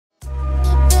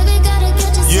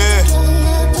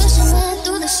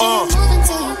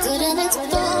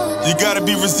You gotta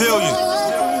be resilient.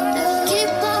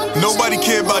 Nobody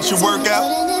care about your workout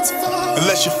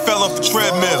unless you fell off the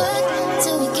treadmill.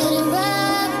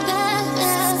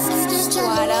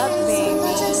 What up, baby?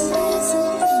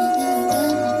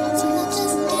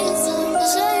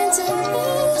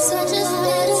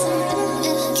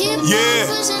 Yeah.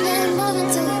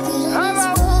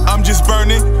 I'm just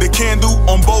burning the candle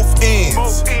on both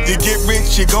ends. You get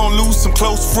rich, you're gon' lose some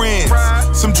close friends.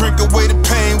 Some drink away the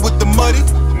pain with the muddy.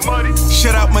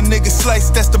 Shut out my nigga Slice,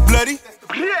 that's the bloody.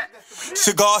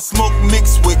 Cigar smoke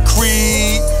mixed with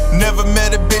Creed. Never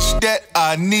met a bitch that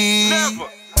I need.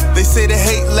 They say the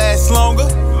hate lasts longer.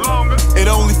 It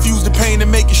only fuels the pain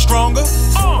and make it stronger.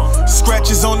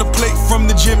 Scratches on the plate from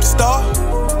the gym star.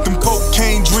 Them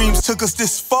cocaine dreams took us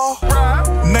this far.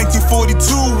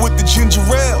 1942 with the ginger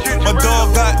ale. My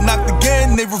dog got knocked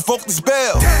again, they revoked his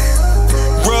bail.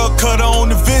 Rug cutter on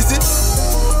the visit.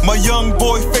 My young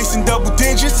boy facing double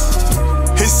digits.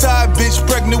 His side bitch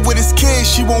pregnant with his kid.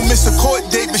 She won't miss a court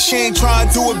date, but she ain't trying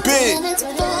to do it big.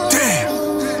 Damn.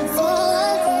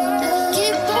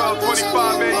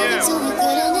 12:25 a.m.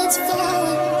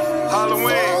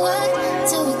 Halloween.